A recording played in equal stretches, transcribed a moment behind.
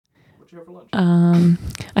What'd you have for lunch?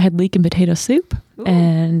 I had leek and potato soup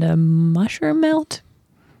and a mushroom melt.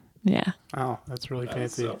 Yeah. Oh, that's really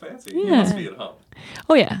fancy. So fancy. Yeah. You must be at home.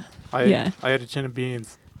 Oh, yeah. I had a tin of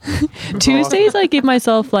beans. Tuesdays, I give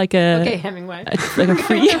myself like a... Okay, Hemingway. like a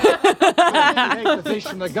free... Take the fish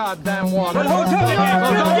from the goddamn water.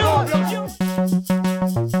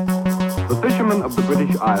 The fishermen of the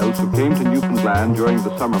British Isles who came to Newfoundland during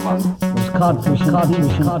the summer months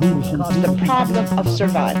The problem of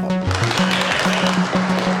survival. The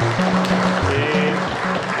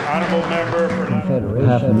honorable member for Confederation.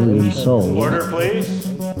 500,000 souls. Order, please.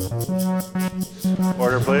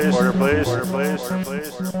 Order, please. Order, please. Order, please. Order, please. Order, please.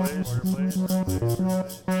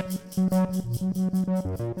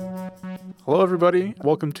 Hello, everybody.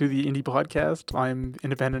 Welcome to the Indie Podcast. I'm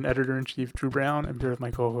independent editor-in-chief Drew Brown. I'm here with my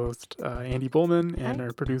co-host Andy Bullman and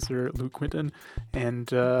our producer Luke Quinton. And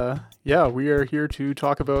we are here to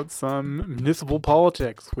talk about some municipal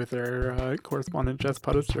politics with our correspondent Jess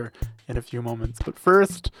Puttister in a few moments. But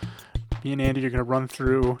first, me and Andy are going to run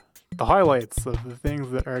through the highlights of the things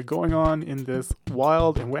that are going on in this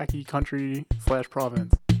wild and wacky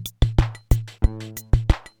country/province.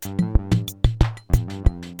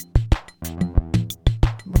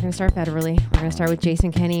 We're going to start federally. We're going to start with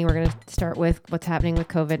Jason Kenney. We're going to start with what's happening with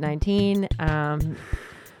COVID-19.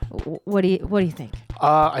 What do you think?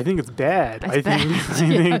 I think it's bad. It's bad. I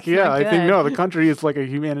think the country is like a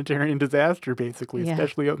humanitarian disaster, basically,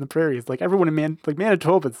 especially out in the prairies. Like everyone in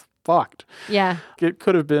Manitoba's fucked. Yeah. It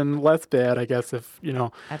could have been less bad, I guess, if,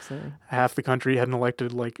 Absolutely. half the country hadn't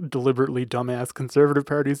elected like deliberately dumbass conservative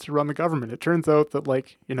parties to run the government. It turns out that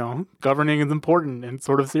governing is important and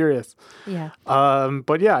sort of serious. Yeah.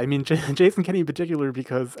 But yeah, I mean, Jason Kenney in particular,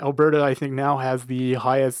 because Alberta, I think now has the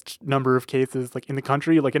highest number of cases like in the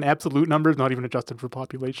country, like in absolute numbers, not even adjusted for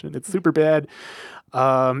population. It's super bad.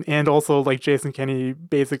 And also like Jason Kenney,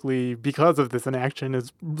 basically because of this inaction,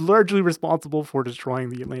 is largely responsible for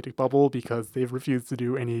destroying the Atlantic bubble because they've refused to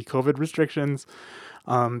do any COVID restrictions.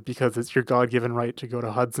 Because it's your God-given right to go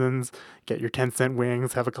to Hudson's, get your 10-cent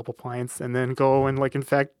wings, have a couple pints, and then go and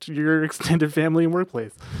infect your extended family and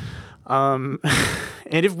workplace. And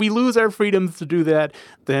if we lose our freedoms to do that,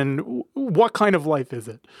 then what kind of life is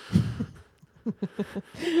it?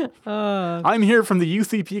 I'm here from the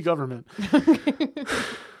UCP government.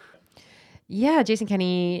 Yeah, Jason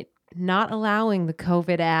Kenney not allowing the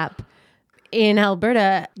COVID app in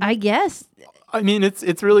Alberta, I guess. I mean, it's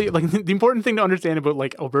really the important thing to understand about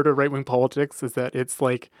Alberta right-wing politics is that it's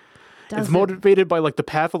it's motivated by the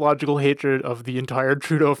pathological hatred of the entire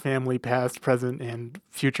Trudeau family, past, present, and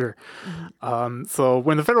future. Mm-hmm. So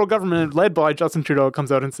when the federal government, led by Justin Trudeau,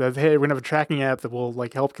 comes out and says, "Hey, we're gonna have a tracking app that will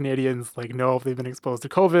help Canadians know if they've been exposed to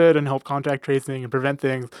COVID and help contact tracing and prevent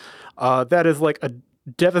things," that is a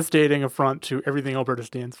devastating affront to everything Alberta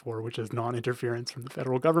stands for, which is non-interference from the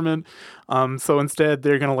federal government. So instead,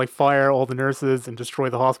 they're going to fire all the nurses and destroy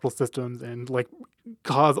the hospital systems and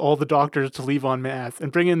cause all the doctors to leave en masse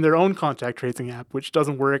and bring in their own contact tracing app, which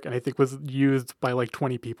doesn't work and I think was used by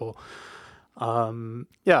 20 people.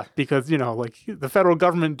 Because the federal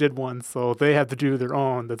government did one, so they had to do their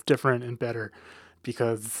own that's different and better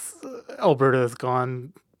because Alberta has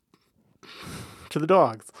gone to the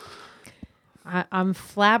dogs. I'm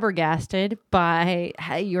flabbergasted by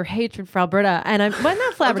your hatred for Alberta, and I'm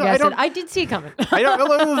not flabbergasted. I did see it coming. I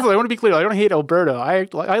want to be clear. I don't hate Alberta. I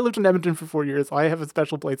lived in Edmonton for 4 years. I have a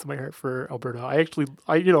special place in my heart for Alberta.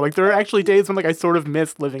 There are actually days when I sort of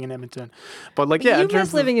miss living in Edmonton, but you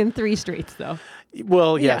miss living in 3 streets though.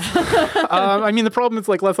 Well, yes. Yeah. I mean, the problem is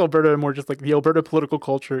less Alberta and more just the Alberta political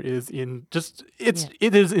culture is it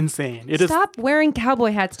is insane. Stop wearing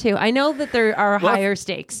cowboy hats too. I know that there are higher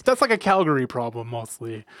stakes. That's a Calgary problem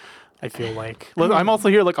mostly. I feel I'm also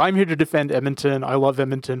here. I'm here to defend Edmonton. I love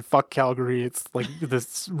Edmonton. Fuck Calgary. It's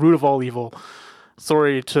this root of all evil.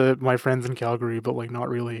 Sorry to my friends in Calgary, but not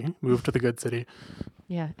really. Move to the good city.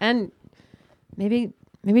 Yeah, and maybe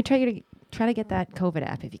try to get that COVID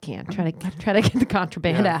app if you can. Try to get the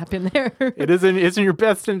contraband app in there. It isn't your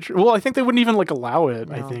best interest. Well, I think they wouldn't even allow it.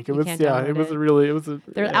 No, I think it was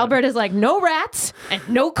Alberta's no rats and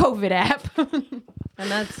no COVID app, and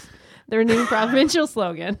that's their new provincial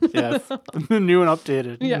slogan. Yes, new and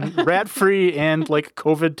updated. Yeah, rat free and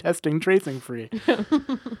COVID testing tracing free.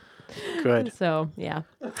 Good. So yeah,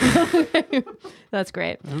 that's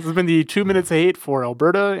great. This has been the 2 minutes of hate for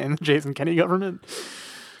Alberta and the Jason Kenney government.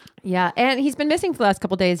 Yeah, and he's been missing for the last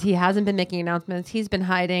couple of days. He hasn't been making announcements. He's been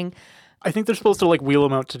hiding. I think they're supposed to wheel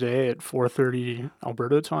him out today at 4:30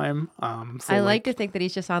 Alberta time. I like to think that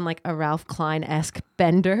he's just on a Ralph Klein-esque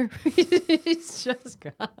bender. He's just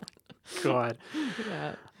gone. God.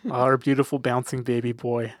 Yeah. Our beautiful bouncing baby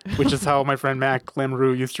boy, which is how my friend Mac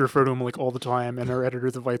Lamoureux used to refer to him like all the time, and our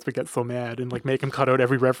editors of Vice would get so mad and like make him cut out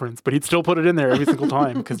every reference, but he'd still put it in there every single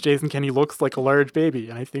time because Jason Kenney looks like a large baby,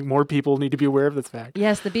 and I think more people need to be aware of this fact.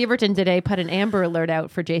 Yes, the Beaverton today put an Amber Alert out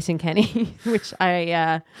for Jason Kenney, which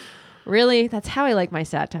I really, that's how I like my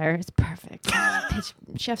satire. It's perfect.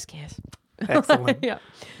 Chef's kiss. Excellent. Yeah.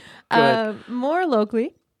 Good. More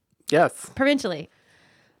locally, Yes. provincially.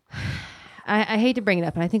 I hate to bring it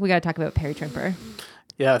up, but I think we got to talk about Perry Trimper.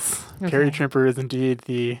 Yes. Okay. Perry Trimper is indeed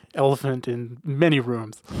the elephant in many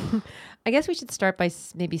rooms. I guess we should start by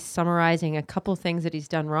maybe summarizing a couple things that he's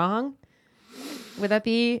done wrong. Would that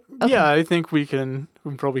be okay? Yeah, I think we can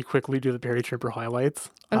probably quickly do the Perry Trimper highlights.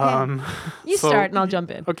 Okay. You so- start and I'll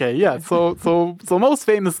jump in. Okay, yeah. So most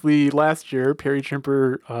famously last year, Perry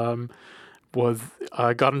Trimper was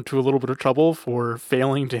got into a little bit of trouble for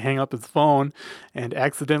failing to hang up his phone and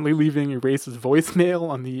accidentally leaving Eraser's voicemail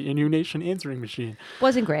on the Innu Nation answering machine.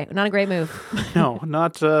 Wasn't great. Not a great move. No,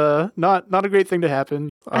 not a great thing to happen.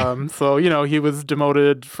 So he was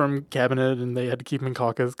demoted from cabinet, and they had to keep him in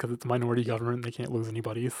caucus because it's a minority government. They can't lose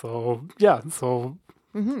anybody. So yeah,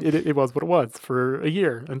 it was what it was for a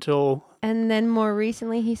year until. And then more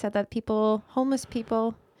recently, he said that homeless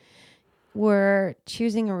people, were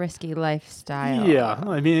choosing a risky lifestyle. Yeah,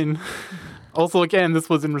 I mean, also again, this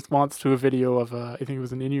was in response to a video of I think it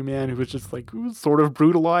was an Innu man who was just like sort of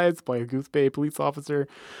brutalized by a Goose Bay police officer.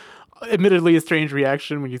 Admittedly, a strange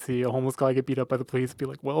reaction when you see a homeless guy get beat up by the police. Be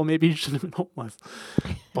like, well, maybe he shouldn't have been homeless.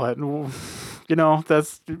 But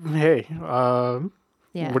that's hey,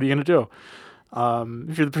 Yeah. what are you gonna do?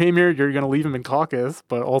 If you're the premier, you're going to leave him in caucus,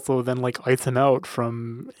 but also then like ice him out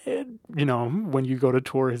from, when you go to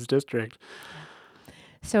tour his district.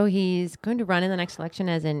 So he's going to run in the next election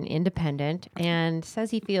as an independent and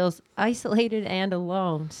says he feels isolated and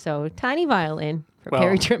alone. So tiny violin for Well,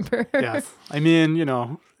 Perry Trimper. Yes. I mean,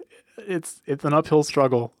 it's an uphill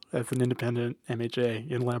struggle as an independent MHA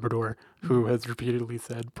in Labrador who has repeatedly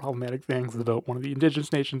said problematic things about one of the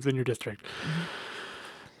Indigenous nations in your district.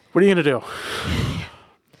 What are you going to do?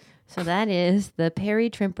 So that is the Perry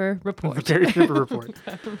Trimper report. The Perry Trimper report.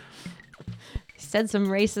 Said some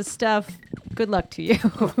racist stuff. Good luck to you.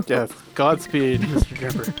 Yes. Godspeed, Mr.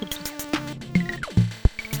 Trimper.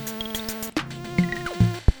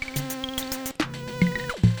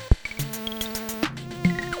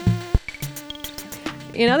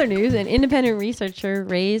 In other news, an independent researcher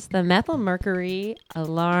raised the methylmercury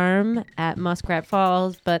alarm at Muskrat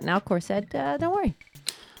Falls, but Nalcor said, don't worry.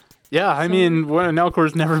 Yeah, I mean,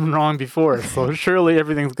 Nalcor's never been wrong before, so surely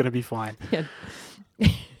everything's going to be fine. Yeah.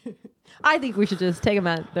 I think we should just take them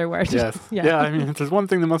at their word. Yes. Yeah, I mean, if there's one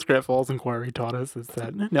thing the Muskrat Falls Inquiry taught us, is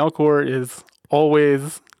that Nalcor is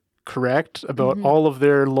always correct about all of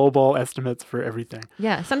their lowball estimates for everything.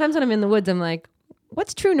 Yeah, sometimes when I'm in the woods, I'm like,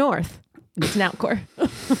 what's true north? It's Nalcor.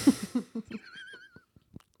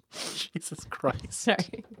 Jesus Christ.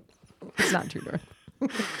 Sorry. It's not true north.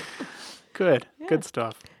 Good. Good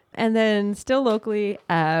stuff. And then still locally,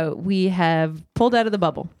 we have pulled out of the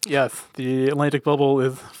bubble. Yes, the Atlantic bubble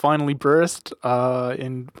is finally burst.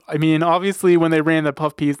 Obviously, when they ran that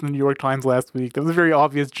puff piece in the New York Times last week, there was a very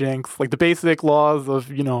obvious jinx. Like, the basic laws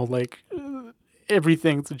of,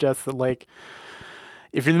 everything suggests that, like,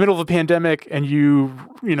 if you're in the middle of a pandemic and you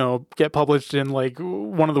get published in, like,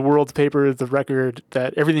 one of the world's papers of record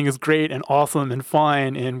that everything is great and awesome and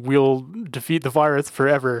fine and we'll defeat the virus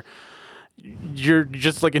forever, you're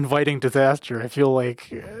just like inviting disaster. I feel like,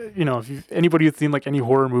 if anybody who's seen like any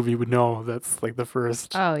horror movie would know that's like the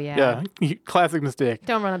first. Oh, yeah. Yeah. Classic mistake.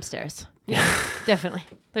 Don't run upstairs. Yeah, definitely.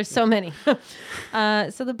 There's so many. So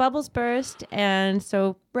the bubbles burst. And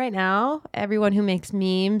so right now, everyone who makes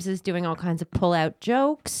memes is doing all kinds of pull-out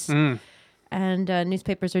jokes. And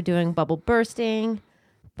newspapers are doing bubble bursting.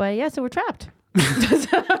 But yeah, so we're trapped.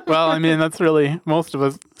 Well, I mean, that's really, most of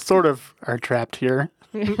us sort of are trapped here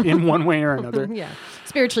in one way or another. Yeah.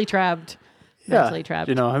 Spiritually trapped. Yeah, mentally trapped.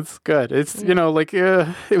 it's good. It's,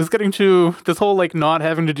 it was getting to this whole, like, not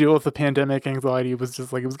having to deal with the pandemic anxiety was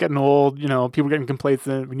just, like, it was getting old, people getting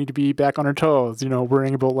complacent. We need to be back on our toes,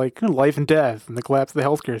 worrying about, like, life and death and the collapse of the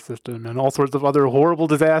healthcare system and all sorts of other horrible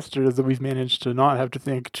disasters that we've managed to not have to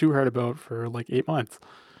think too hard about for, like, 8 months.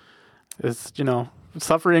 It's,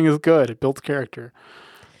 suffering is good. It builds character.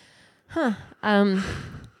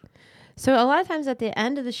 So a lot of times at the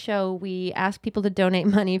end of the show, we ask people to donate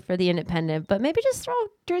money for the independent, but maybe just throw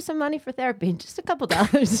Drew some money for therapy, just a couple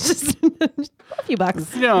dollars, just a few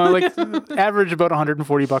bucks. Like average about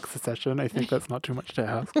 $140 a session. I think that's not too much to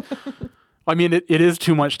ask. I mean, it is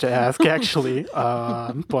too much to ask, actually,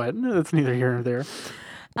 but it's neither here nor there.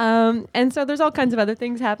 And so there's all kinds of other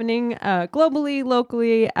things happening globally,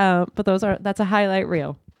 locally, but that's a highlight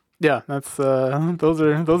reel. Yeah, that's those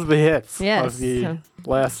are the hits Yes, of the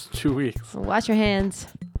last 2 weeks. So wash your hands,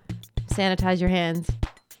 sanitize your hands.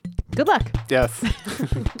 Good luck. Yes.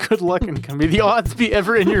 Good luck, and may the odds be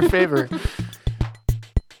ever in your favor.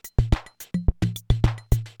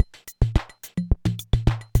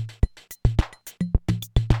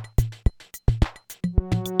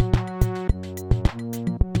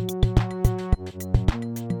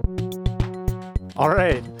 All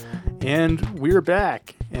right, and we're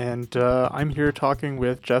back, and I'm here talking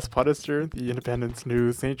with Jess Podester, the Independent's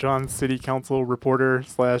new St. John's City Council reporter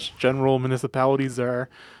 / general municipality czar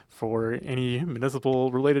for any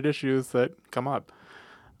municipal-related issues that come up.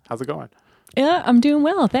 How's it going? Yeah, I'm doing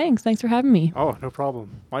well. Thanks for having me. Oh, no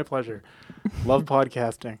problem. My pleasure. Love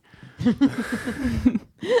podcasting.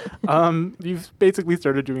 You've basically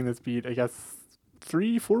started doing this beat, I guess,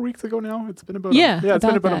 3-4 weeks ago now. It's been about it's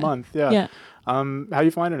been about that. a month. Yeah. How are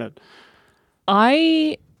you finding it?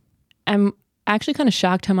 I am actually kind of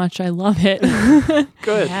shocked how much I love it.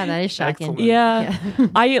 Good. Yeah, that is shocking. Excellent. Yeah.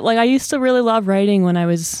 I used to really love writing when I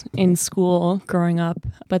was in school growing up,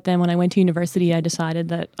 but then when I went to university, I decided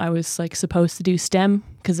that I was like supposed to do STEM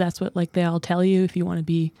because that's what like they all tell you if you want to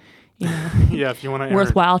be, you know, Yeah, if you want to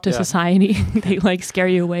worthwhile to society. They like scare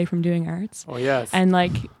you away from doing arts. Oh, yes. And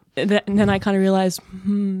like and then I kind of realized,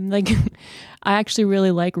 like, I actually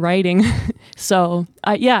really like writing. So,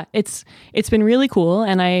 it's been really cool,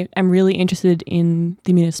 and I am really interested in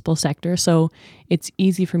the municipal sector. So it's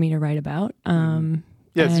easy for me to write about.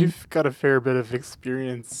 Yes, and- you've got a fair bit of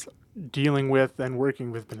experience dealing with and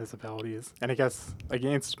working with municipalities, and I guess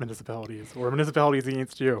against municipalities, or municipalities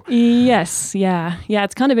against you. Yes, yeah.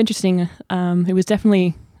 It's kind of interesting. It was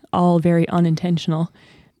definitely all very unintentional.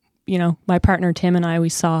 You know, my partner Tim and I, we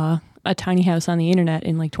saw a tiny house on the internet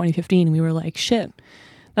in like 2015, and we were like, shit,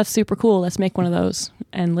 that's super cool. Let's make one of those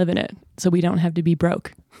and live in it so we don't have to be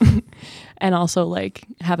broke and also like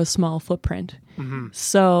have a small footprint. Mm-hmm.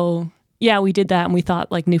 So yeah, we did that, and we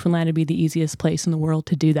thought like Newfoundland would be the easiest place in the world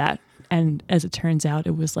to do that. And as it turns out,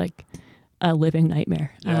 it was like a living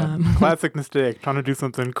nightmare. Yeah. Classic mistake, trying to do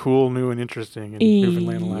something cool, new, and interesting in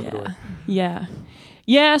Newfoundland and Labrador.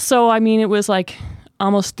 Yeah. So, I mean, it was like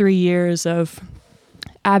almost 3 years of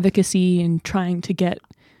advocacy and trying to get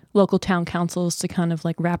local town councils to kind of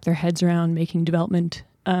like wrap their heads around making development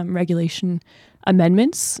regulation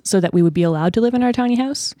amendments so that we would be allowed to live in our tiny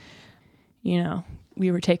house. You know, we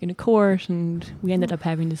were taken to court, and we ended up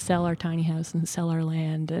having to sell our tiny house and sell our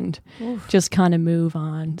land and just kind of move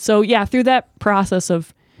on. So yeah, through that process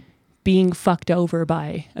of being fucked over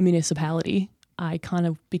by a municipality, I kind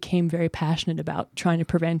of became very passionate about trying to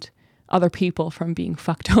prevent other people from being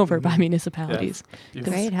fucked over by municipalities. Yes.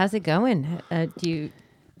 Great. How's it going?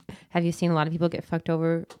 Have you seen a lot of people get fucked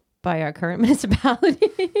over by our current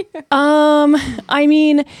municipality? I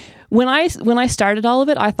mean, when I started all of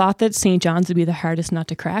it, I thought that St. John's would be the hardest nut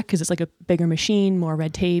to crack because it's like a bigger machine, more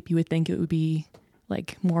red tape. You would think it would be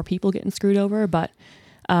like more people getting screwed over, but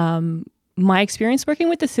my experience working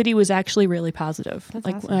with the city was actually really positive. That's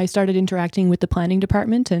like awesome. when I started interacting with the planning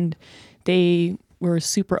department, and they were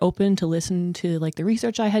super open to listen to like the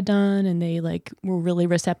research I had done, and they like were really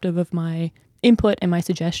receptive of my input and my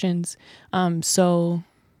suggestions. So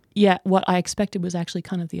yeah, what I expected was actually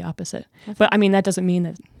kind of the opposite. But I mean, that doesn't mean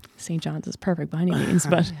that St. John's is perfect by any means,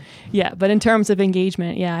 but yeah, but in terms of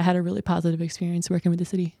engagement, yeah, I had a really positive experience working with the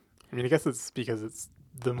city. I mean, I guess it's because it's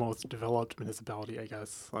the most developed municipality, I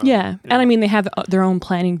guess. Yeah. And I mean, they have their own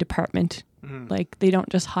planning department. Mhm. Like, they don't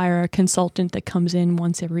just hire a consultant that comes in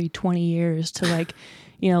once every 20 years to like,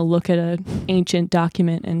 you know, look at an ancient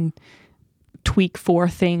document and tweak 4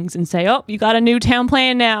 things and say, oh, you got a new town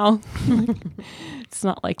plan now. It's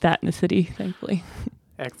not like that in the city, thankfully.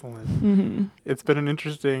 Excellent. Mm-hmm. It's been an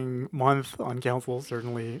interesting month on council,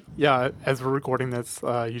 certainly. Yeah, as we're recording this,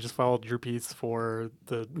 you just filed your piece for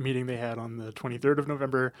the meeting they had on the 23rd of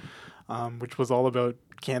November, which was all about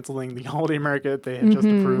canceling the holiday market they had just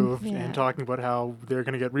approved and talking about how they're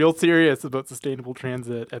going to get real serious about sustainable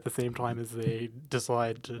transit at the same time as they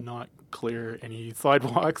decide to not clear any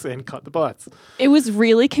sidewalks and cut the butts. It was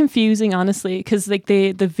really confusing, honestly, because like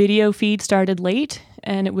the video feed started late,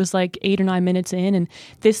 and it was like 8 or 9 minutes in, and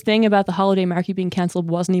this thing about the holiday market being canceled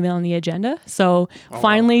wasn't even on the agenda. So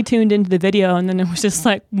finally tuned into the video, and then it was just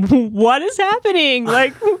like, what is happening?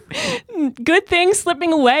 Like, good things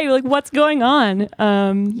slipping away. Like, what's going on?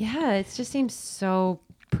 Yeah, it just seems so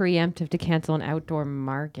preemptive to cancel an outdoor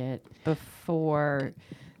market before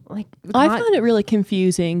like I found it really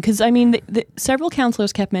confusing because, I mean, several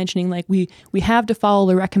councillors kept mentioning, like, we have to follow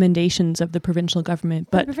the recommendations of the provincial government.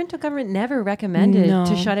 But the provincial government never recommended No.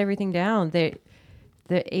 to shut everything down. The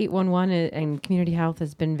 811 and community health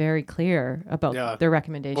has been very clear about their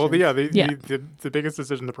recommendations. Well, the biggest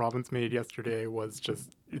decision the province made yesterday was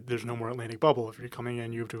just there's no more Atlantic bubble. If you're coming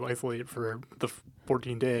in, you have to isolate for the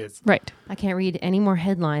 14 days. Right. I can't read any more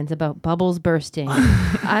headlines about bubbles bursting.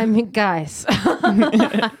 I mean, guys,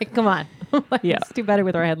 come on. Let's do better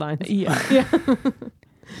with our headlines. Yeah.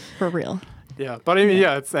 For real. Yeah, but I mean,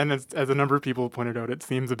 it's as a number of people pointed out, it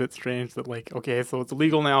seems a bit strange that, like, okay, so it's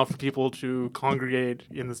illegal now for people to congregate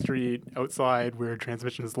in the street outside where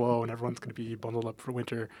transmission is low and everyone's going to be bundled up for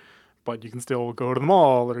winter, but you can still go to the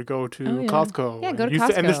mall or go to Costco. Yeah, go to and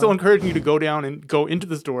Costco. And they're still encouraging you to go down and go into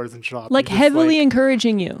the stores and shop. Like, And just, heavily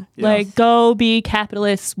encouraging you. Yeah. Like, go be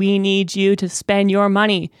capitalists. We need you to spend your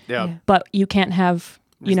money. Yeah. But you can't have,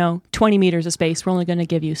 20 meters of space. We're only going to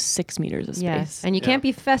give you 6 meters of space. Yes, and you can't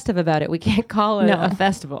be festive about it. We can't call it No. a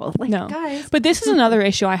festival. Like, No. guys. But this is another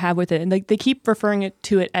issue I have with it. And like, they keep referring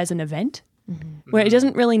to it as an event, where it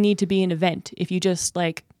doesn't really need to be an event if you just,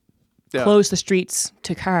 like, close the streets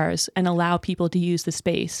to cars and allow people to use the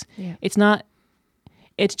space. Yeah.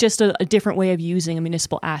 It's just a different way of using a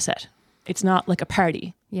municipal asset. It's not like a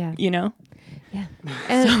party. Yeah. Yeah.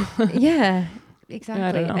 And, yeah, exactly.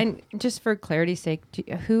 I don't know. And just for clarity's sake,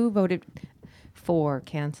 who voted for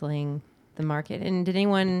canceling the market? And did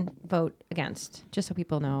anyone vote against? Just so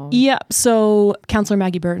people know. Yeah. So Councillor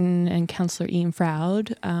Maggie Burton and Councillor Ian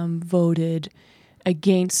Froud voted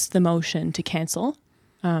against the motion to cancel.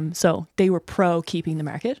 So they were pro keeping the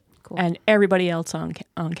market. Cool. And everybody else on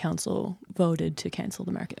council voted to cancel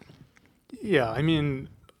the market. Yeah, I mean,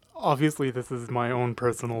 obviously this is my own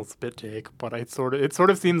personal spit take, but it sort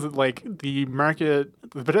of seems that, like, the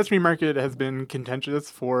pedestrian market has been contentious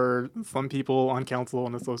for some people on council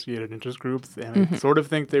and associated interest groups, and I sort of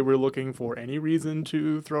think they were looking for any reason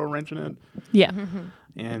to throw a wrench in it. Yeah.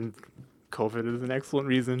 And COVID is an excellent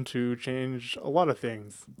reason to change a lot of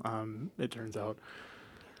things, it turns out.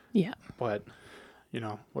 Yeah. But,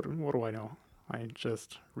 what do I know? I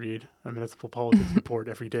just read a municipal politics report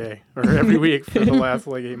every day or every week for the last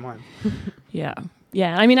 8 months. Yeah.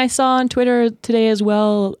 Yeah. I mean, I saw on Twitter today as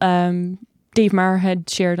well, Dave Marr had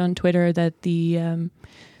shared on Twitter that the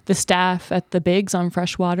staff at the Bigs on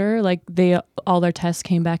Freshwater, like, all their tests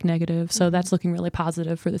came back negative. So that's looking really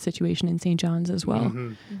positive for the situation in St. John's as well.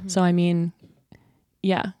 Mm-hmm. So, I mean,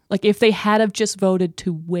 yeah, like, if they had have just voted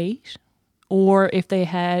to wait, or if they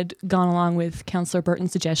had gone along with Councillor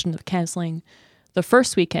Burton's suggestion of cancelling the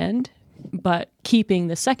first weekend, but keeping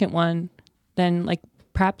the second one, then, like,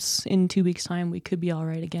 perhaps in 2 weeks' time we could be all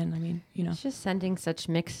right again. I mean, It's just sending such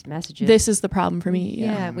mixed messages. this is the problem for me.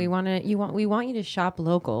 Yeah, we want you to shop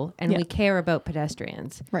local, and we care about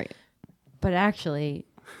pedestrians. Right. But actually,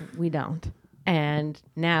 we don't. And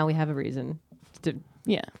now we have a reason to.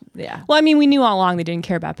 Yeah. Yeah. Well, I mean, we knew all along they didn't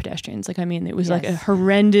care about pedestrians. Like, I mean, it was like a Yes.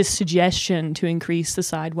 horrendous suggestion to increase the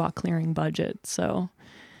sidewalk clearing budget. So,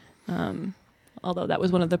 although that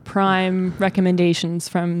was one of the prime recommendations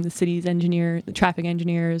from the city's the traffic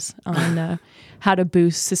engineers on how to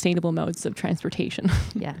boost sustainable modes of transportation.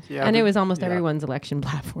 Yeah. Yeah, And it but- was almost yeah. everyone's election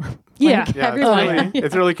platform. Yeah. Yeah, Everyone.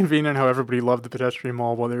 it's really convenient how everybody loved the pedestrian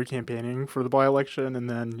mall while they were campaigning for the by-election, and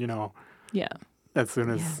then, Yeah. as soon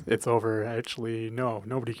as it's over, actually,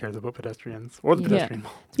 nobody cares about pedestrians or the pedestrian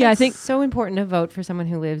mall. Yeah, I It's think. so important to vote for someone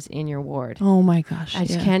who lives in your ward. Oh my gosh. I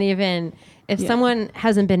just yeah. can't even. If Yeah. someone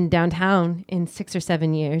hasn't been downtown in 6 or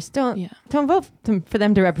 7 years, don't Yeah. vote for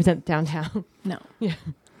them to represent downtown. No.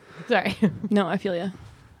 Sorry. No, I feel you.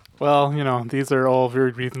 Well, these are all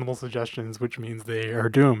very reasonable suggestions, which means they are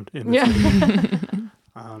doomed. In this Yeah.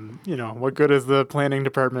 what good is the planning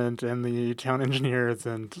department and the town engineers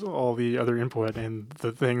and all the other input and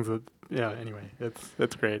the things that, anyway,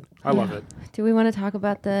 it's great. I love it. Do we want to talk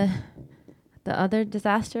about the other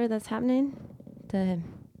disaster that's happening? The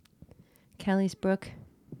Kelly's Brook.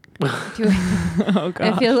 Oh god.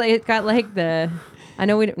 I feel like it got like I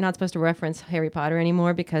know we're not supposed to reference Harry Potter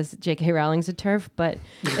anymore because J.K. Rowling's a TERF, but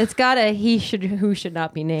it's got a who should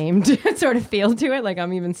not be named sort of feel to it. Like,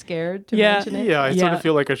 I'm even scared to mention it. Yeah, I sort Yeah. of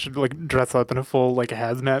feel like I should dress up in a full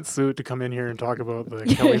hazmat suit to come in here and talk about the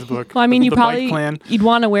Kelly's book. Well, I mean, the you bike probably plan. you'd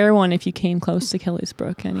want to wear one if you came close to Kelly's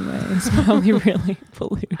Brook anyway. It's probably really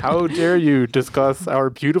polluted. How dare you discuss our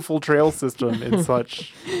beautiful trail system in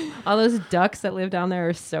such? All those ducks that live down there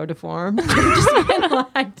are so deformed. They've just been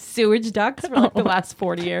like sewage ducts for like the last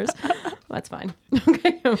 40 years. That's fine.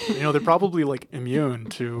 Okay. They're probably like immune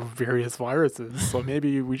to various viruses, so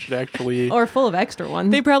maybe we should actually. Or full of extra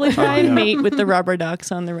ones. They probably try and mate with the rubber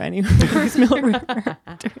ducks on the Rennie Mill River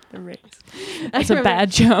during the race. That's a bad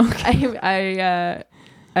joke.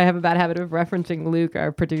 I have a bad habit of referencing Luke,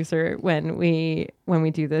 our producer, when we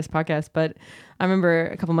do this podcast. But I remember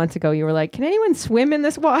a couple months ago, you were like, "Can anyone swim in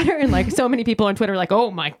this water?" And like so many people on Twitter were like, "Oh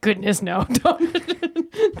my goodness, no!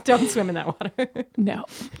 Don't swim in that water." No.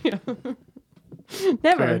 Yeah.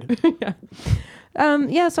 Never.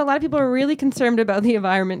 Yeah. So a lot of people are really concerned about the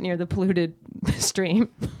environment near the polluted stream.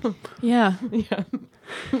 Yeah. Yeah.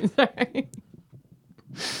 Sorry.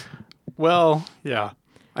 Well, yeah.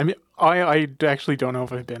 I mean, I actually don't know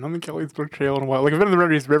if I've been on the Kelly's Brook Trail in a while. Like, I've been on the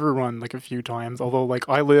Rennie's River Run like a few times, although like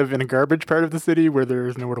I live in a garbage part of the city where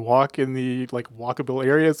there's nowhere to walk in the like walkable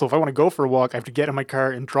area. So if I want to go for a walk, I have to get in my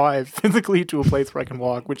car and drive physically to a place where I can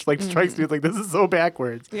walk, which like strikes me as like, this is so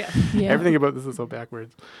backwards. Yeah. Everything about this is so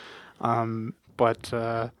backwards. But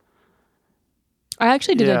I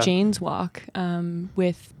actually did a Jane's walk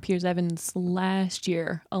with Piers Evans last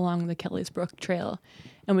year along the Kelly's Brook Trail.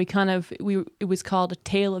 And it was called A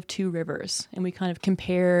Tale of Two Rivers. And we kind of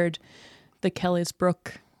compared the Kelly's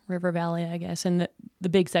Brook River Valley, I guess, and the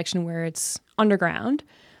big section where it's underground.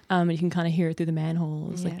 You can kind of hear it through the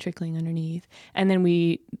manholes, like trickling underneath. And then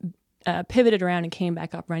we pivoted around and came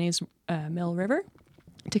back up Rennie's Mill River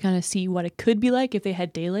to kind of see what it could be like if they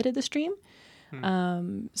had daylighted the stream.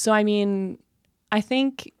 So, I mean, I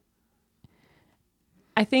think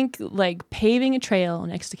like paving a trail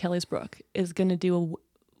next to Kelly's Brook is going to do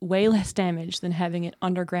way less damage than having it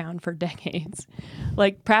underground for decades.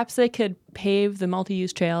 Like perhaps they could pave the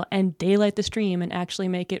multi-use trail and daylight the stream and actually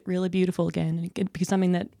make it really beautiful again. And it could be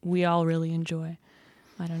something that we all really enjoy.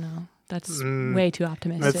 I don't know. That's way too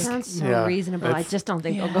optimistic. It sounds so reasonable. I just don't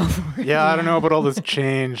think they'll go for it. Yeah, I don't know about all this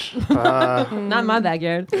change. Not in my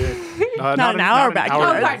backyard. Not in our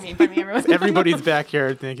backyard. Pardon me, everyone. Everybody's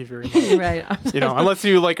backyard. Thank you very much. Right. Unless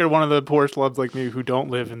you like are one of the poor schlubs like me who don't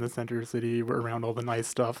live in the center city around all the nice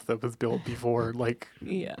stuff that was built before, like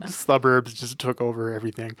suburbs just took over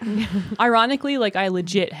everything. Ironically, like I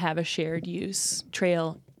legit have a shared use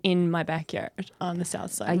trail in my backyard on the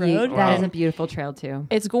South Side Road. That is a beautiful trail too.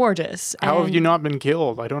 It's gorgeous. How have you not been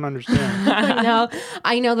killed? I don't understand.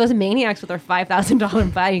 I know those maniacs with their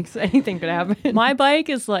 $5,000 bikes. Anything could happen. My bike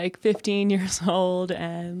is like 15 years old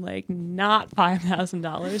and like not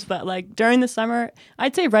 $5,000, but like during the summer,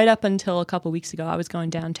 I'd say right up until a couple weeks ago, I was going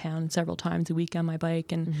downtown several times a week on my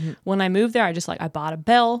bike. And when I moved there, I bought a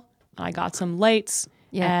bell, I got some lights.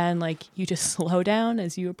 Yeah. And like you just slow down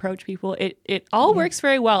as you approach people. It all works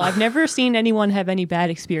very well. I've never seen anyone have any bad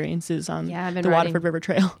experiences on the Waterford River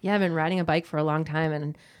Trail. Yeah, I've been riding a bike for a long time,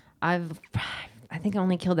 and I think I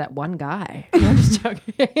only killed that one guy. I'm just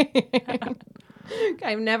joking.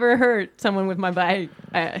 I've never hurt someone with my bike.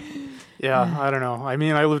 Yeah, I don't know. I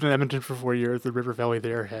mean, I lived in Edmonton for 4 years. The River Valley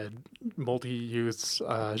there had multi-use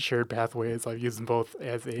shared pathways. I've used them both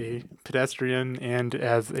as a pedestrian and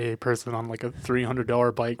as a person on like a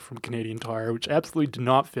 $300 bike from Canadian Tire, which absolutely did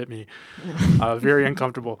not fit me. Very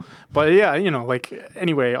uncomfortable. But yeah,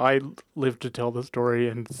 anyway, I lived to tell the story,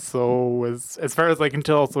 and so was, as far as I can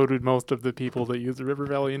tell, so did most of the people that use the River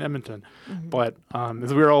Valley in Edmonton. But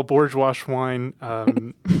as we're all bourgeois swine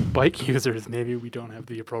bike users, maybe we don't have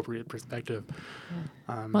the appropriate perspective.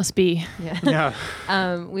 Must be. Yeah.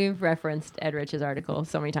 We've referenced Ed Rich's article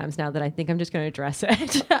so many times now that I think I'm just going to address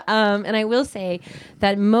it. And I will say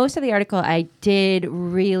that most of the article I did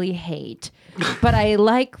really hate, but I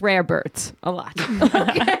like Rare Birds a lot.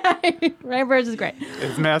 Rare Birds is great.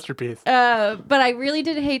 It's a masterpiece. But I really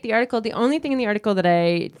did hate the article. The only thing in the article that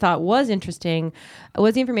I thought was interesting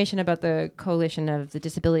was the information about the Coalition of the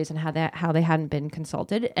Disabilities and how they hadn't been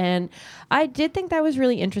consulted. And I did think that was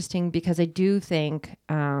really interesting because I do think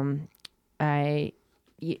I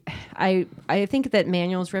think that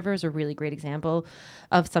Manuel's River is a really great example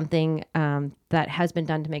of something that has been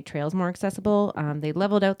done to make trails more accessible. They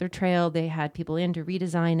leveled out their trail. They had people in to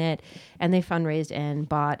redesign it, and they fundraised and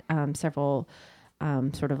bought several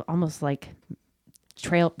sort of almost like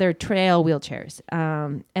trail wheelchairs,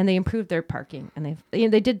 and they improved their parking, and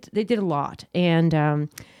they did a lot. And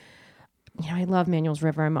I love Manuel's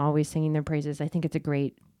River. I'm always singing their praises. I think it's a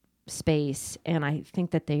great space, and I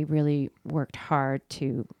think that they really worked hard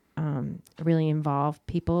to really involve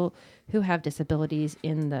people who have disabilities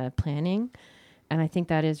in the planning, and I think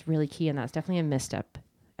that is really key, and that's definitely a misstep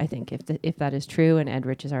I think if that is true and Ed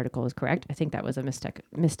Rich's article is correct, I think that was a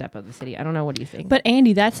misstep of the city. I don't know. What do you think? But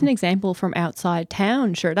Andy, that's an example from outside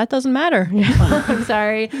town. Sure, that doesn't matter. I'm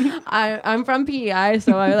sorry. I'm from PEI,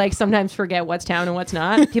 so I like sometimes forget what's town and what's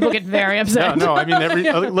not. People get very upset. No, I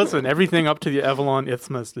mean, listen, everything up to the Avalon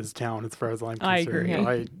Isthmus is town as far as I'm concerned. I agree. Okay.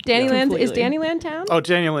 Yeah. Dannyland is Completely. Dannyland town? Oh,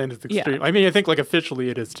 Dannyland is extreme. Yeah. I mean, I think like officially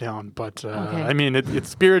it is town, but Okay. I mean, it's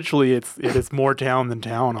spiritually it is more town than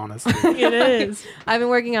town, honestly. It is. I've been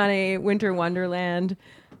working on a Winter Wonderland,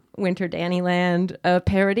 Winter Dannyland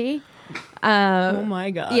parody. Oh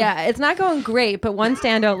my God. Yeah, it's not going great, but one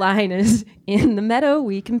standout line is, "In the meadow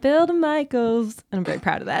we can build a Michael's." And I'm very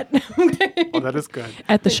proud of that. Oh, that is good.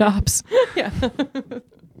 At the shops.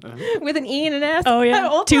 With an E and an S. Oh, yeah.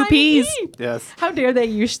 An old 2 timey Ps. E. Yes. How dare they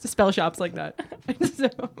use to spell shops like that? So,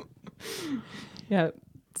 yeah.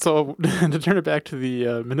 So to turn it back to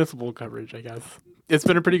the municipal coverage, I guess it's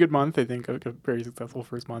been a pretty good month. I think a very successful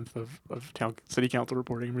first month of city council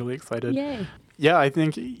reporting. I'm really excited. Yay. Yeah, I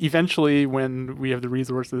think eventually when we have the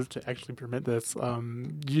resources to actually permit this,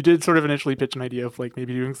 you did sort of initially pitch an idea of like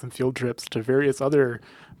maybe doing some field trips to various other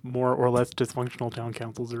more or less dysfunctional town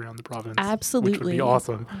councils around the province. Which would Absolutely. be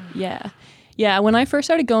awesome. Yeah. Yeah. When I first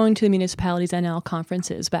started going to the municipalities NL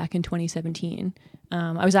conferences back in 2017,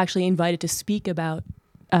 I was actually invited to speak about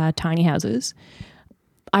tiny houses.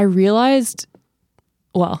 I realized,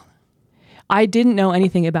 well, I didn't know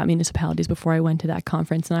anything about municipalities before I went to that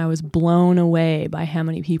conference, and I was blown away by how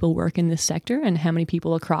many people work in this sector and how many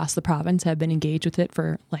people across the province have been engaged with it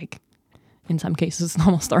for, like, in some cases,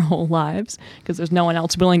 almost their whole lives, because there's no one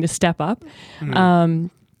else willing to step up.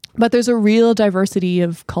 But there's a real diversity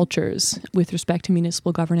of cultures with respect to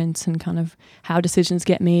municipal governance and kind of how decisions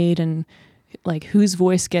get made and like whose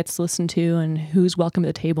voice gets listened to and who's welcome to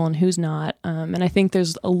the table and who's not. And I think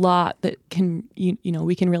there's a lot that can,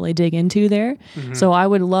 we can really dig into there. So I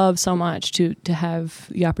would love so much to have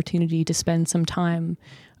the opportunity to spend some time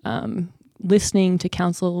listening to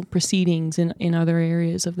council proceedings in other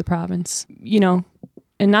areas of the province,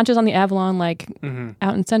 and not just on the Avalon, like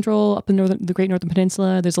out in Central, up in the Great Northern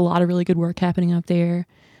Peninsula. There's a lot of really good work happening up there.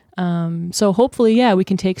 So hopefully, we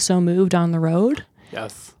can take So Moved on the road.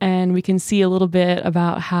 Yes. And we can see a little bit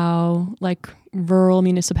about how like rural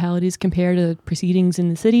municipalities compare to proceedings in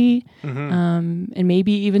the city, and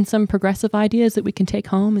maybe even some progressive ideas that we can take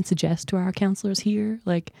home and suggest to our councillors here.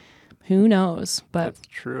 Like, who knows? But That's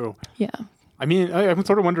true. yeah. I mean, I'm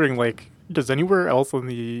sort of wondering, like, does anywhere else in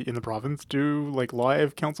the province do like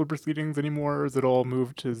live council proceedings anymore? Or is it all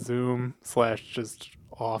moved to Zoom / just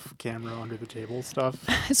off camera under the table stuff?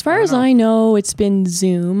 As far as I know, it's been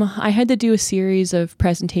Zoom. I had to do a series of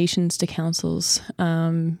presentations to councils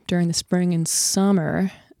during the spring and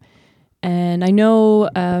summer. And I know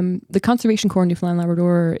the Conservation Corps in Newfoundland and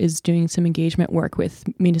Labrador is doing some engagement work with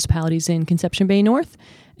municipalities in Conception Bay North.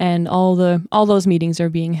 And all those meetings are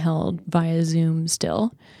being held via Zoom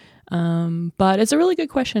still. But it's a really good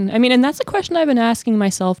question. I mean, and that's a question I've been asking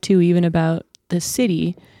myself too, even about the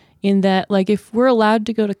city, in that, like, if we're allowed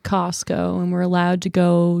to go to Costco and we're allowed to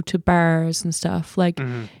go to bars and stuff, like,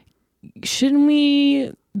 shouldn't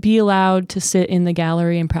we be allowed to sit in the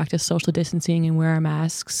gallery and practice social distancing and wear our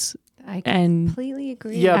masks I and completely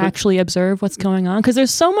agree. Yeah, but- actually observe what's going on? Because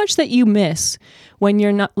there's so much that you miss when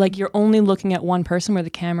you're not, like, you're only looking at one person where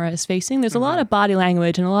the camera is facing. There's a lot of body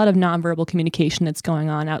language and a lot of nonverbal communication that's going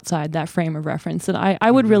on outside that frame of reference that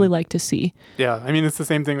I would really like to see. Yeah, I mean, it's the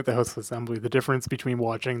same thing with the House of Assembly. The difference between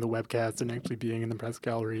watching the webcast and actually being in the press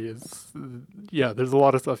gallery is, there's a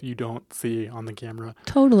lot of stuff you don't see on the camera.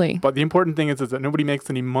 Totally. But the important thing is that nobody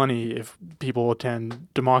makes any money if people attend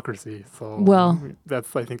democracy. So Well,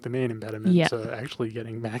 that's, I think, the main impediment yeah. to actually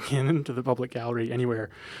getting back into the public gallery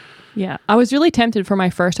anywhere. Yeah. I was really tempted for my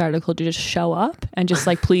first article to just show up and just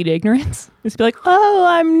like plead ignorance. Just be like, oh,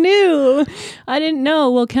 I'm new. I didn't know.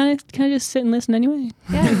 Well, can I just sit and listen anyway?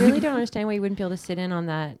 Yeah, I really don't understand why you wouldn't be able to sit in on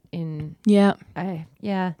that Yeah.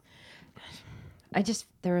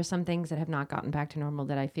 There are some things that have not gotten back to normal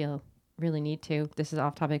that I feel really need to. This is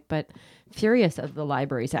off topic, but furious of the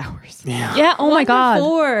library's hours. Yeah. Oh my God.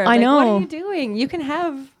 I I know. What are you doing? You can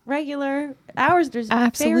have regular hours. There's very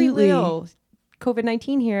Absolutely. little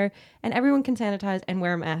COVID-19 here, and everyone can sanitize and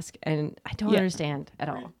wear a mask. And I don't understand at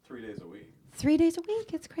all. 3 days a week. 3 days a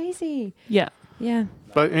week. It's crazy. Yeah. Yeah.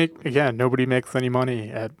 But again, nobody makes any money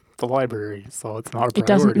at the library, so it's not a priority. It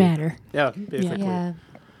doesn't matter. Yeah, basically. Yeah.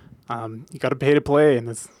 You got to pay to play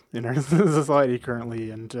in our society currently,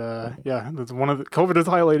 and that's one of the COVID has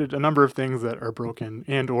highlighted a number of things that are broken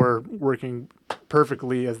and or working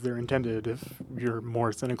perfectly as they're intended if you're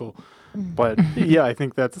more cynical. But yeah, I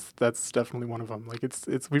think that's definitely one of them. Like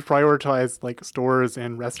it's we've prioritized like stores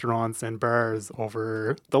and restaurants and bars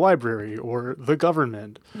over the library or the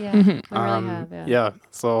government. Yeah, we really have. Yeah.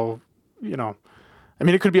 So, you know, I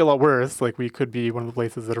mean, it could be a lot worse. Like we could be one of the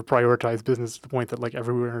places that have prioritized business to the point that like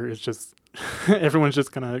everywhere is just everyone's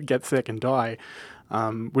just gonna get sick and die.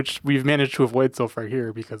 Which we've managed to avoid so far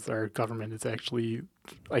here because our government is actually,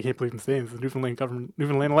 I can't believe I'm saying this, the Newfoundland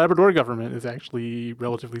and Labrador government is actually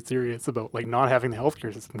relatively serious about like not having the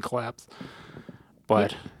healthcare system collapse.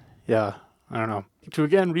 But yeah, I don't know. To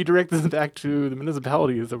again redirect this back to the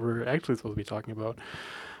municipalities that we're actually supposed to be talking about.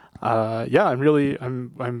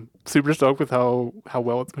 I'm super stoked with how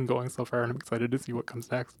well it's been going so far, and I'm excited to see what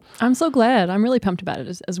comes next. I'm so glad. I'm really pumped about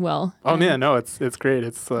it as well. Oh man, no, it's great.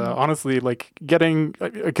 It's honestly like getting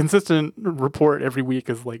a consistent report every week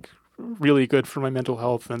is like really good for my mental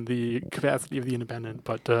health and the capacity of the independent.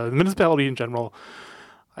 But the municipality in general,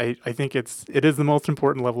 I think it is the most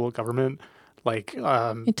important level of government. Like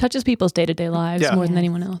it touches people's day-to-day lives more than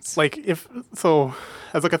anyone else. Like as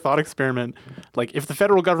like a thought experiment, like if the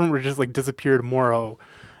federal government were to just like disappear tomorrow,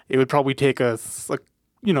 it would probably take us like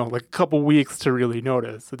a couple weeks to really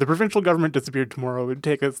notice. If the provincial government disappeared tomorrow, it would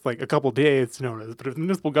take us like a couple days to notice. But if the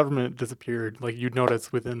municipal government disappeared, like you'd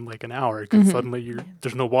notice within like an hour because suddenly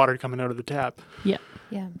there's no water coming out of the tap. Yeah.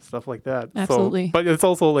 Yeah. Stuff like that. Absolutely. So, but it's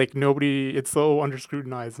also like it's so under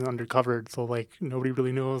scrutinized and undercovered. So like nobody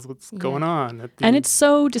really knows what's going on. And it's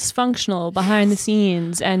so dysfunctional behind the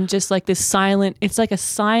scenes and just like it's like a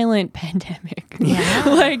silent pandemic. Yeah.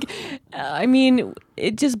 Like, I mean,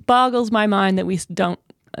 it just boggles my mind that we don't,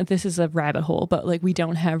 this is a rabbit hole, but like we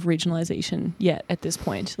don't have regionalization yet at this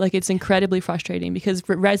point. Like it's incredibly frustrating because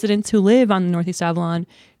residents who live on the Northeast Avalon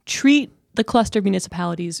treat the cluster of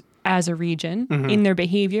municipalities as a region in their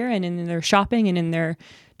behavior and in their shopping and in their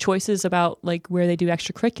choices about like where they do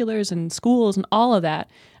extracurriculars and schools and all of that.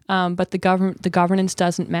 But the governance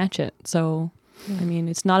doesn't match it. So, I mean,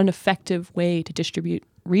 it's not an effective way to distribute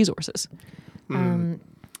resources. I want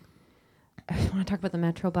to talk about the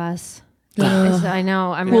Metro bus. I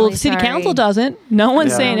know. I'm really City sorry. Council doesn't. No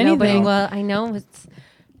one's saying anything. Well, I know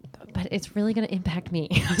but it's really going to impact me.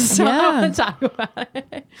 So I want to talk about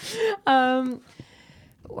it.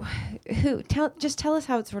 Tell us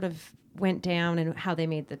how it sort of went down and how they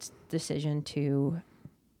made the decision to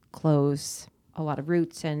close a lot of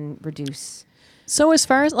routes and reduce. So as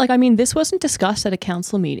far as this wasn't discussed at a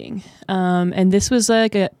council meeting, and this was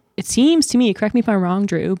like it seems to me, correct me if I'm wrong,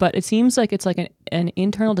 Drew, but it seems like it's like an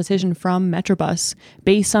internal decision from Metrobus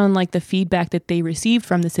based on like the feedback that they received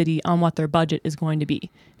from the city on what their budget is going to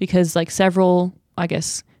be. Because like several, I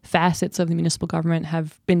guess, facets of the municipal government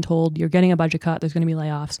have been told you're getting a budget cut, there's going to be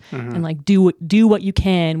layoffs, and like do what you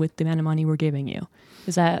can with the amount of money we're giving you.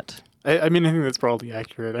 Is that... I mean, I think that's probably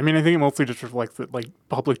accurate. I mean, I think it mostly just reflects that, like,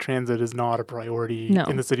 public transit is not a priority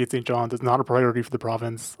in the city of St. John's. It's not a priority for the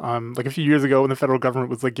province. Like, a few years ago when the federal government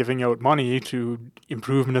was, like, giving out money to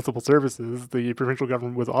improve municipal services, the provincial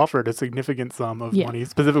government was offered a significant sum of money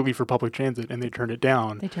specifically for public transit, and they turned it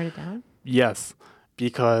down. They turned it down? Yes.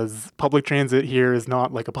 Because public transit here is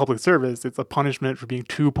not like a public service. It's a punishment for being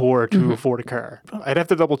too poor to afford a car. I'd have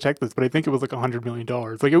to double check this, but I think it was like $100 million.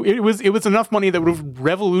 Like it was enough money that would have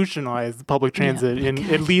revolutionized public transit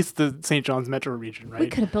in at least the St. John's metro region, right? We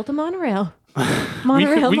could have built a monorail.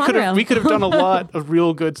 We could have done a lot of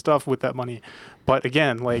real good stuff with that money. But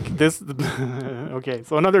again, like this, okay,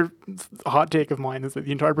 so another hot take of mine is that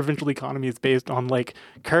the entire provincial economy is based on like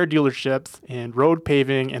car dealerships and road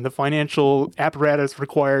paving and the financial apparatus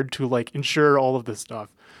required to like ensure all of this stuff.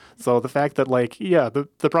 So the fact that like,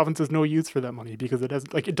 the province has no use for that money because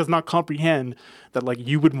it does not comprehend that like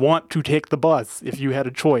you would want to take the bus if you had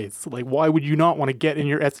a choice. Like, why would you not want to get in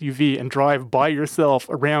your SUV and drive by yourself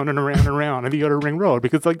around and around and around on the Outer Ring Road?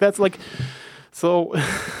 Because like, that's like, so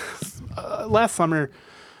last summer,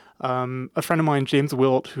 a friend of mine, James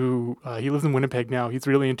Wilt, who he lives in Winnipeg now, he's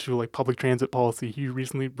really into like public transit policy. He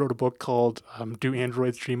recently wrote a book called Do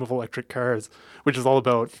Androids Dream of Electric Cars, which is all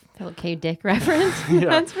about Philip K. Dick reference.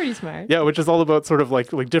 That's pretty smart. Yeah, which is all about sort of like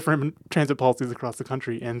different transit policies across the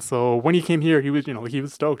country. And so when he came here, he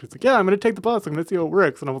was stoked. He's like, yeah, I'm going to take the bus. I'm going to see how it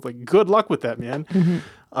works. And I was like, good luck with that, man.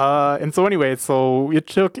 And so anyway,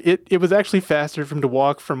 it was actually faster for him to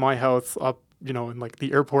walk from my house up, in like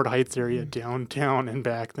the Airport Heights area downtown and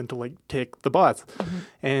back than to like take the bus.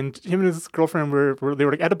 And him and his girlfriend were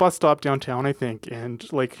like at a bus stop downtown, I think. And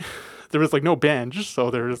like there was like no bench.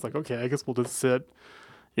 So they were just like, okay, I guess we'll just sit,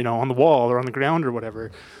 on the wall or on the ground or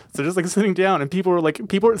whatever. So just like sitting down and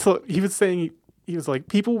so he was saying he was like,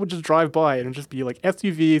 people would just drive by and it'd just be like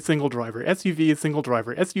SUV, single driver, SUV, single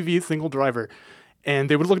driver, SUV, single driver.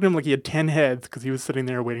 And they would look at him like he had 10 heads because he was sitting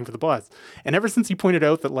there waiting for the bus. And ever since he pointed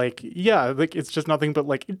out that, like, yeah, like it's just nothing but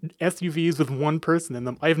like SUVs with one person in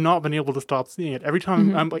them, I have not been able to stop seeing it. Every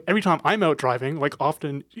time I'm out driving, like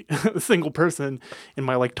often a single person in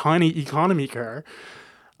my like tiny economy car.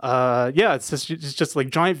 It's just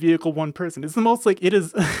like giant vehicle, one person. It's the most like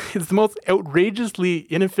it's the most outrageously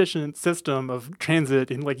inefficient system of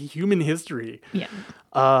transit in like human history. Yeah.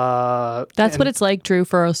 That's what it's like, Drew,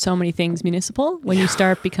 for so many things municipal. When you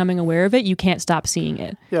start becoming aware of it, you can't stop seeing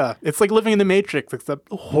it. Yeah, it's like living in the Matrix,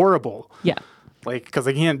 except horrible. Yeah. Like, because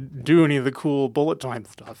I can't do any of the cool bullet time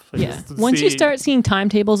stuff. Once you start seeing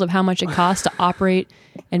timetables of how much it costs to operate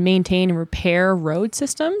and maintain and repair road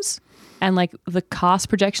systems, and like the cost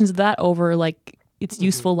projections of that over like its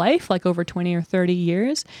useful life, like over 20 or 30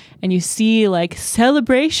 years, and you see like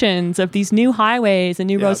celebrations of these new highways and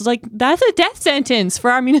new roads, it's like, that's a death sentence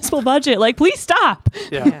for our municipal budget. Like, please stop.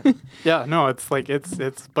 No, it's like,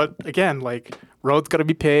 but again, like, roads got to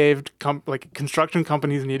be paved. Like construction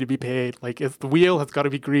companies need to be paid. Like the wheel has got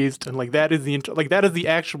to be greased, and like that is the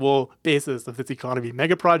actual basis of this economy.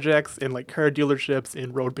 Mega projects and like car dealerships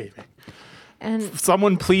and road paving. And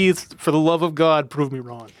someone, please, for the love of God, prove me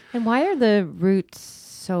wrong. And why are the routes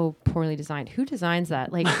so poorly designed? Who designs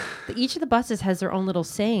that? Like each of the buses has their own little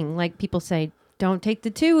saying. Like people say, "Don't take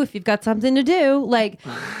the 2 if you've got something to do." Like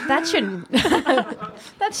that shouldn't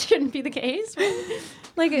be the case.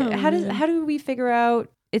 Like how do we figure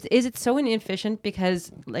out? Is it so inefficient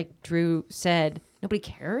because, like Drew said, nobody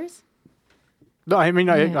cares? No, I mean,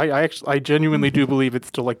 I genuinely do believe it's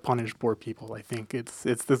to like punish poor people. I think it's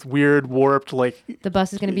this weird warped like the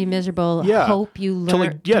bus is going to be miserable. Yeah, hope you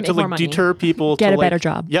learn to like deter people, get to a better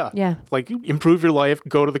job. Yeah, like improve your life,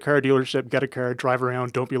 go to the car dealership, get a car, drive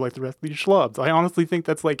around. Don't be like the rest of these schlubs. I honestly think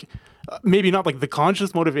that's like maybe not like the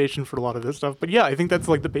conscious motivation for a lot of this stuff, but yeah, I think that's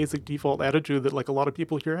like the basic default attitude that like a lot of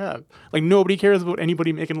people here have. Like nobody cares about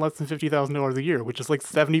anybody making less than $50,000 a year, which is like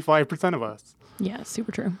 75% of us. Yeah,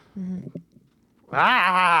 super true. Mm-hmm.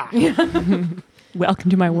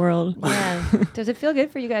 Welcome to my world. Yeah. Does it feel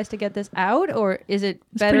good for you guys to get this out, or is it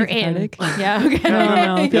better in? Cathartic. Yeah. Okay.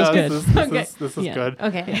 No, it feels good. This is good.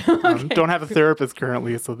 Okay. Don't have a therapist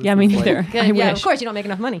currently, so this me is neither. Like, I yeah. wish. Of course, you don't make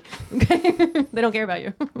enough money. Okay. They don't care about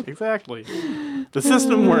you. Exactly. The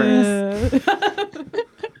system works.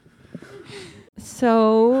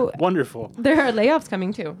 So Wonderful. there are layoffs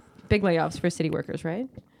coming too. Big layoffs for city workers, right?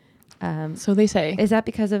 So they say. Is that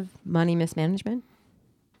because of money mismanagement?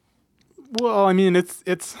 Well, I mean,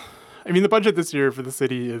 the budget this year for the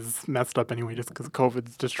city is messed up anyway, just because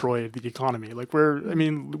COVID's destroyed the economy. Like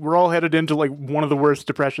we're all headed into like one of the worst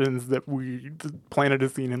depressions that the planet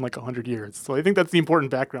has seen in like 100 years. So I think that's the important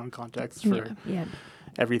background context for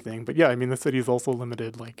everything. But yeah, I mean, the city is also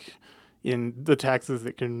limited, like in the taxes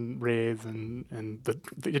it can raise, and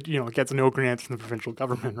it gets no grants from the provincial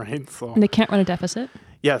government, right? So And they can't run a deficit.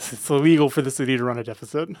 yes, it's illegal for the city to run a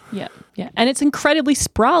deficit. Yeah. And it's incredibly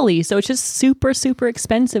sprawly, so it's just super, super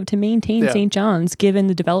expensive to maintain St. John's, given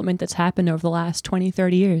the development that's happened over the last 20,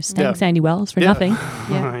 30 years. Thanks, Andy Wells, for nothing.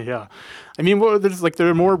 Yeah. I mean, there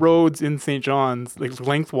are more roads in St. John's, like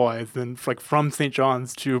lengthwise, than like from St.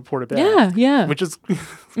 John's to Portabat. Yeah. Which is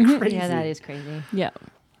crazy. Yeah, that is crazy. Yeah.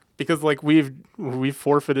 Because like we've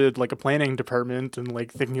forfeited like a planning department and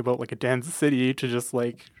like thinking about like a dense city to just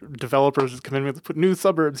like developers just come in with put new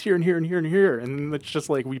suburbs here and here and here and here, and it's just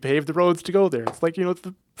like we pave the roads to go there. It's like, it's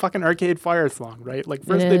the fucking Arcade Fire song, right? Like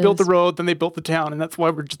first they built the road, then they built the town, and that's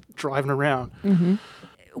why we're just driving around. Mm-hmm.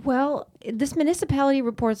 Well, this municipality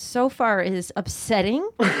report so far is upsetting,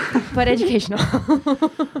 but educational.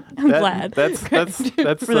 I'm glad. That's for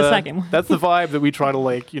the second one. That's the vibe that we try to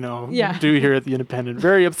like, do here at the Independent.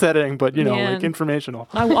 Very upsetting, but like informational.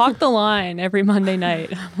 I walk the line every Monday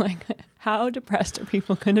night. I'm like, how depressed are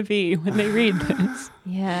people going to be when they read this?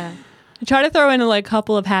 Yeah. I try to throw in like a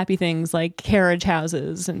couple of happy things like carriage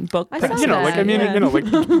houses and book I saw presses.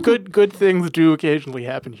 that. Good things do occasionally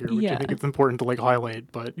happen here, which Yeah. I think it's important to like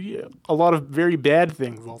highlight. But a lot of very bad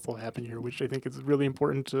things also happen here, which I think is really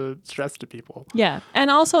important to stress to people. Yeah.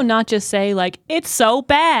 And also not just say like, it's so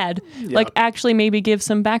bad. Yeah. Like actually maybe give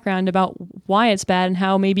some background about why it's bad and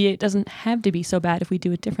how maybe it doesn't have to be so bad if we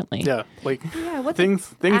do it differently. Yeah, like what's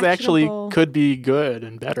things actually actionable- could be good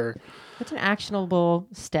and better. What's an actionable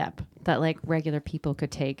step that like regular people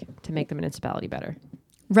could take to make the municipality better?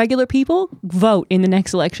 Regular people, vote in the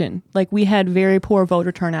next election. Like we had very poor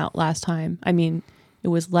voter turnout last time. I mean, it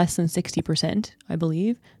was less than 60%, I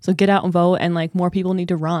believe. So get out and vote, and like more people need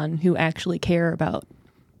to run who actually care about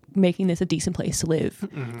making this a decent place to live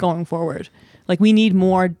going forward. Like, we need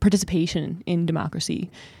more participation in democracy.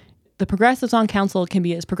 The progressives on council can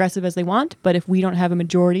be as progressive as they want, but if we don't have a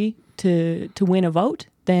majority to win a vote,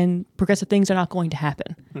 then progressive things are not going to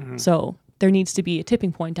happen. So there needs to be a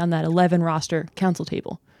tipping point on that 11 roster council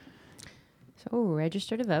table. So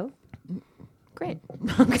register to vote. Great.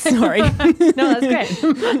 Sorry. No, that's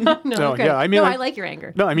great. No, great. yeah, I mean, no, like- I like your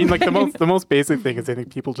anger. No, I mean, like the most basic thing is I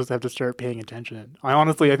think people just have to start paying attention. I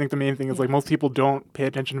think the main thing is like most people don't pay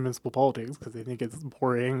attention to municipal politics because they think it's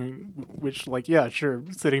boring. Which, like, yeah, sure,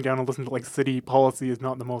 sitting down and listening to like city policy is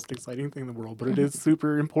not the most exciting thing in the world, but it is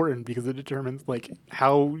super important because it determines like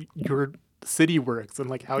how your city works and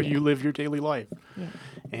like how you live your daily life. Yeah.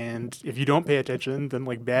 And if you don't pay attention, then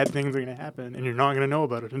like bad things are going to happen, and you're not going to know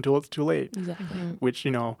about it until it's too late. Exactly. Which,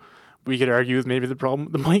 we could argue is maybe the problem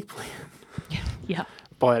with the Mike plan. Yeah.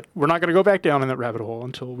 But we're not going to go back down in that rabbit hole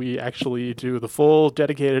until we actually do the full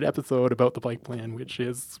dedicated episode about the bike plan, which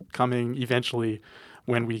is coming eventually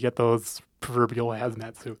when we get those proverbial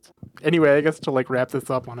hazmat suits. Anyway, I guess to like wrap this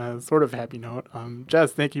up on a sort of happy note,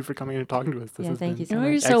 Jess, thank you for coming and talking to us. This has thank been you so No, much.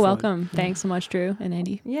 you're so excellent. welcome. Thanks so much, Drew and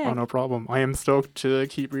Andy. Yeah. Oh, no problem. I am stoked to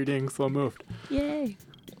keep reading Slow Moved. Yay.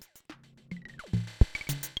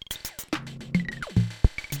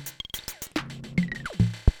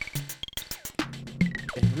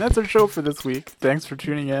 And that's our show for this week. Thanks for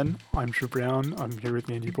tuning in. I'm Drew Brown. I'm here with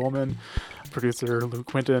Andy Bowman, producer Luke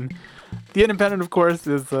Quinton. The Independent, of course,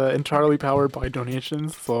 is entirely powered by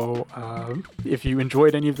donations. So if you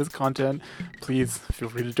enjoyed any of this content, please feel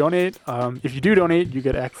free to donate. If you do donate, you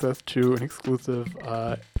get access to an exclusive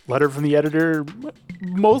letter from the editor,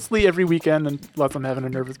 mostly every weekend, unless I'm having a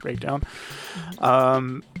nervous breakdown,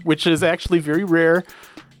 which is actually very rare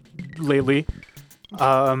lately.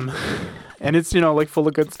 And it's, like full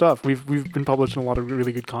of good stuff. We've been publishing a lot of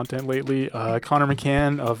really good content lately. Connor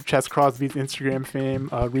McCann of Chess Crosby's Instagram fame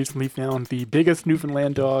recently found the biggest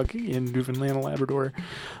Newfoundland dog in Newfoundland and Labrador.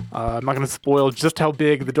 I'm not going to spoil just how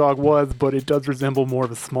big the dog was, but it does resemble more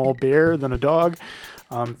of a small bear than a dog.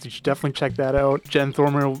 So you should definitely check that out. Jen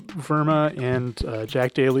Verma and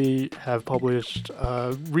Jack Daly have published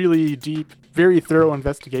a really deep, very thorough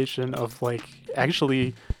investigation of like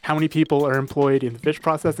actually how many people are employed in the fish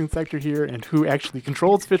processing sector here and who actually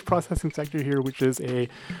controls fish processing sector here, which is a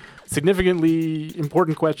significantly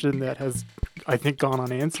important question that has, I think, gone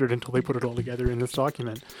unanswered until they put it all together in this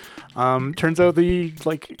document. Turns out the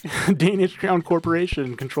Danish Crown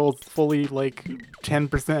Corporation controls fully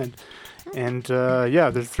 10%. And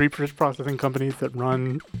there's 3 fish processing companies that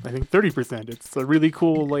run, I think, 30%. It's a really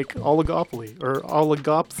cool oligopoly or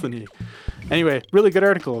oligopsony. Anyway, really good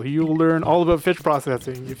article. You'll learn all about fish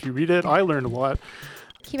processing. If you read it, I learned a lot.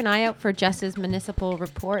 Keep an eye out for Jess's municipal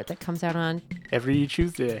report that comes out on Every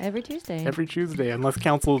Tuesday. every Tuesday. Every Tuesday, unless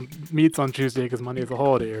council meets on Tuesday because Monday is a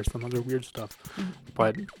holiday or some other weird stuff.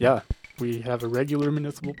 But yeah, we have a regular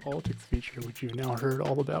municipal politics feature, which you've now heard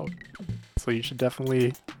all about. So you should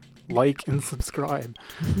definitely like and subscribe.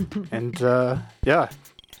 And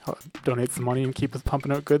donate some money and keep us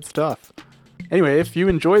pumping out good stuff. Anyway, if you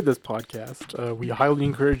enjoyed this podcast, we highly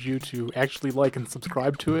encourage you to actually like and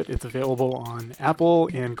subscribe to it. It's available on Apple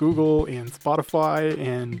and Google and Spotify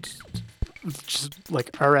and just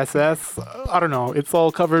RSS. I don't know. It's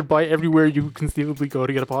all covered by everywhere you conceivably go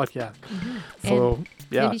to get a podcast. So, And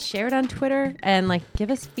yeah. maybe share it on Twitter and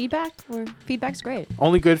give us feedback. Feedback's great.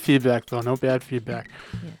 Only good feedback, though. No bad feedback.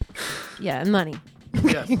 Yeah, and money.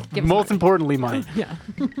 Yes. Give us Most importantly, money. Yeah.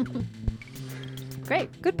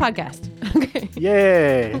 Great. Good podcast. Okay.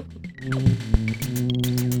 Yay.